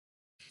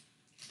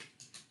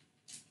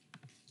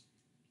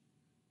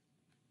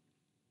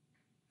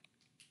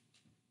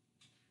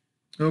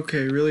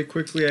Okay, really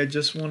quickly, I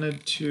just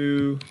wanted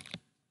to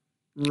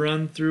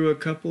run through a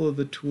couple of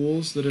the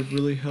tools that have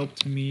really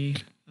helped me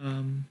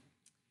um,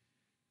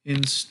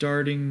 in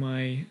starting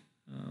my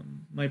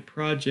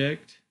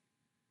project.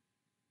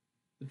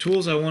 The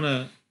tools I want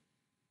to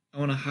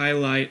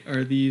highlight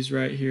are these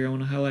right here. I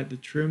want to highlight the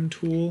trim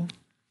tool,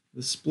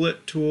 the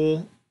split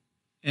tool,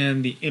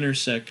 and the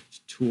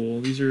intersect tool.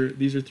 These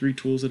are three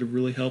tools that have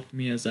really helped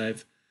me as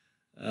I've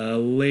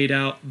laid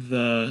out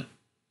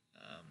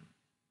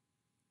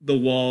the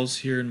walls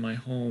here in my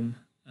home.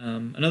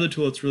 Another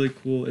tool that's really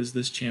cool is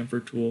this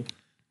chamfer tool,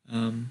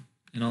 and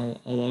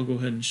I'll go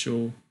ahead and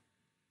show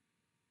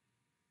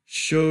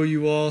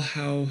you all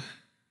how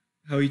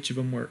each of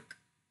them work.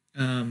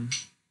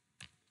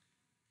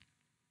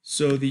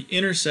 So the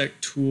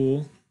intersect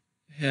tool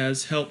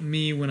has helped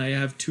me when I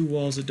have two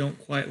walls that don't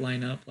quite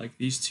line up, like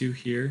these two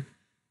here.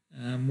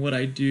 What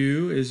I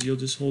do is you'll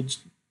just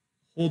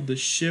hold the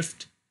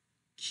shift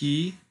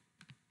key,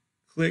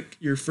 click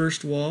your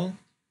first wall,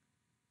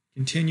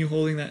 continue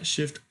holding that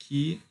shift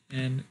key,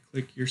 and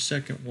click your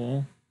second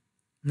wall.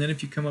 And then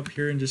if you come up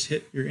here and just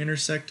hit your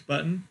intersect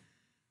button,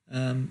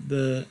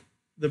 the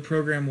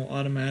program will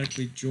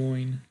automatically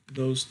join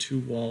those two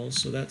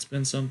walls. So that's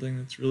been something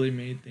that's really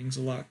made things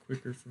a lot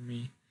quicker for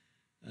me.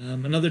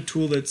 Another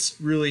tool that's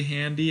really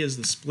handy is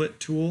the split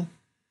tool.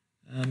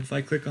 If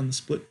I click on the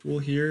split tool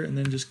here and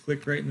then just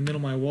click right in the middle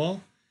of my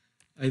wall,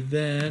 I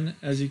then,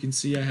 as you can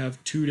see, I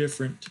have two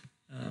different,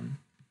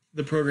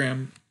 the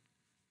program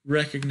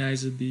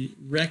recognizes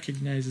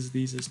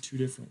these as two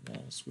different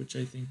walls, which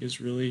I think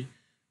is really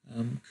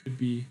could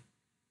be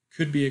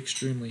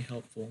extremely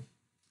helpful.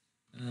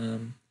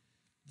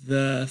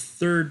 The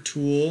third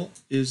tool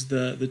is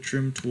the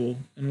trim tool,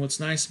 and what's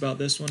nice about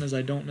this one is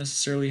I don't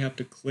necessarily have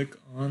to click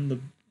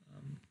on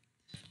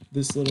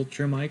this little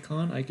trim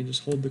icon. I can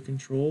just hold the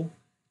control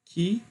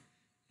key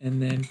and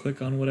then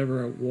click on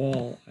whatever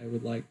wall I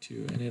would like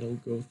to, and it'll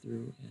go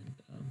through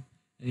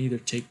and either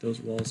take those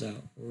walls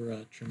out or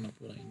trim up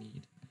what I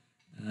need.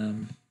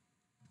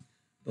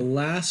 The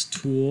last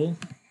tool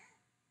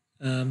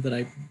that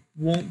I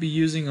won't be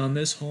using on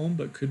this home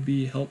but could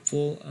be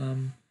helpful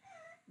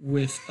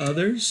with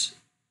others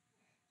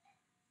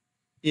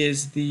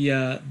is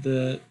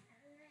the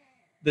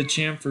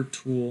chamfer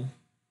tool.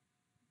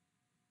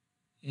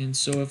 And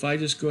so if I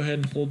just go ahead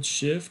and hold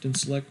shift and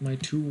select my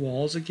two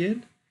walls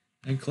again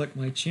and click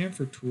my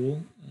chamfer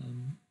tool,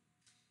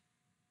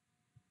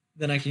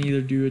 then I can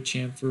either do a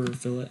chamfer or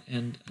fillet,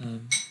 and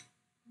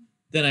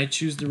then I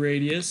choose the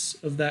radius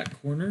of that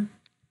corner,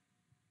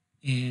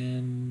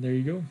 and there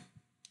you go.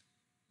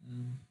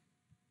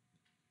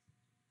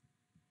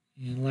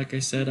 And like I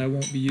said, I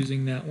won't be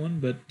using that one,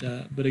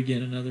 but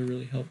again, another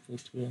really helpful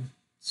tool.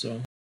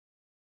 So